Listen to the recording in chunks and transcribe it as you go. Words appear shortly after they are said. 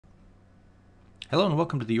Hello and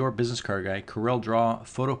welcome to the Your Business Card Guy Corel Draw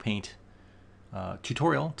Photo Paint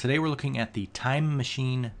tutorial. Today we're looking at the Time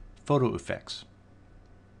Machine photo effects.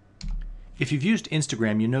 If you've used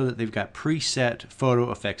Instagram, you know that they've got preset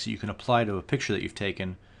photo effects that you can apply to a picture that you've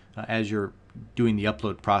taken as you're doing the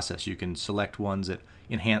upload process. You can select ones that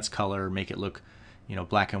enhance color, make it look,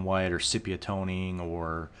 black and white or sepia toning,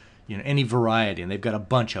 or any variety, and they've got a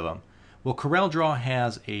bunch of them. Well, Corel Draw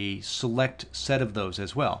has a select set of those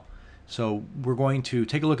as well. So we're going to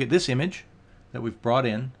take a look at this image that we've brought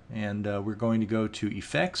in, and we're going to go to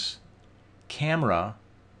Effects, Camera,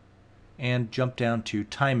 and jump down to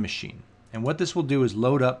Time Machine. And what this will do is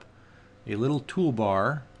load up a little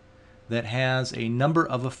toolbar that has a number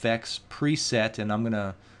of effects preset, and I'm going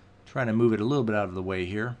to try to move it a little bit out of the way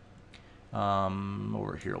here.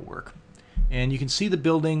 Over here will work. And you can see the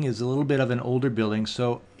building is a little bit of an older building,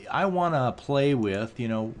 so I want to play with,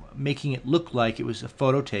 making it look like it was a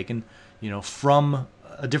photo taken, from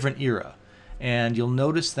a different era. And you'll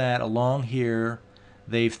notice that along here,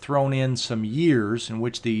 they've thrown in some years in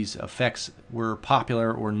which these effects were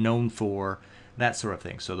popular or known for, that sort of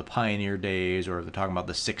thing. So the pioneer days, or they're talking about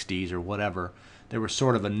the 60s or whatever, they were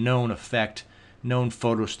sort of a known effect, known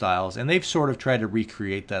photo styles, and they've sort of tried to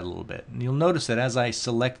recreate that a little bit. And you'll notice that as I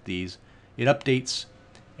select these, it updates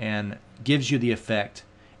and gives you the effect.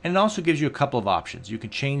 And it also gives you a couple of options. You can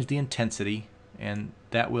change the intensity, and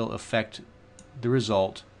that will affect the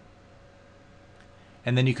result.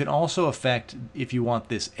 And then you can also affect, if you want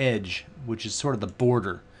this edge, which is sort of the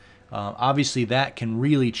border. Obviously, that can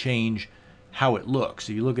really change how it looks.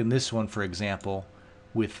 If you look in this one, for example,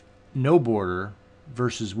 with no border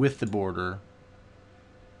versus with the border,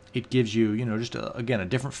 it gives you, just again, a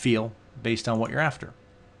different feel based on what you're after.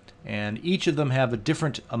 And each of them have a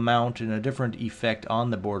different amount and a different effect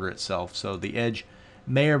on the border itself. So the edge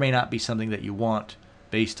may or may not be something that you want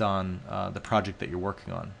based on the project that you're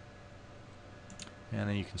working on. And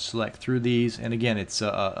then you can select through these. And again, it's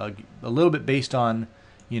a little bit based on,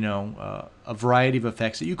 a variety of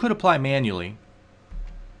effects that you could apply manually.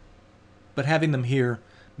 But having them here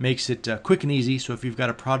makes it quick and easy. So if you've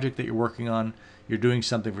got a project that you're working on, you're doing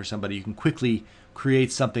something for somebody, you can quickly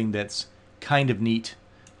create something that's kind of neat.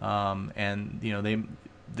 And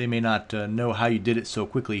they may not know how you did it so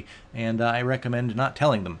quickly, and I recommend not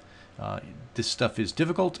telling them. This stuff is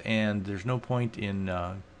difficult, and there's no point in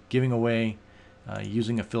giving away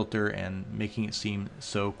using a filter and making it seem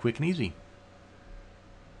so quick and easy.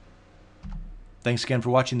 Thanks again for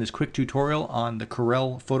watching this quick tutorial on the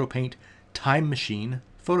Corel Photo Paint Time Machine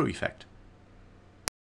photo effect.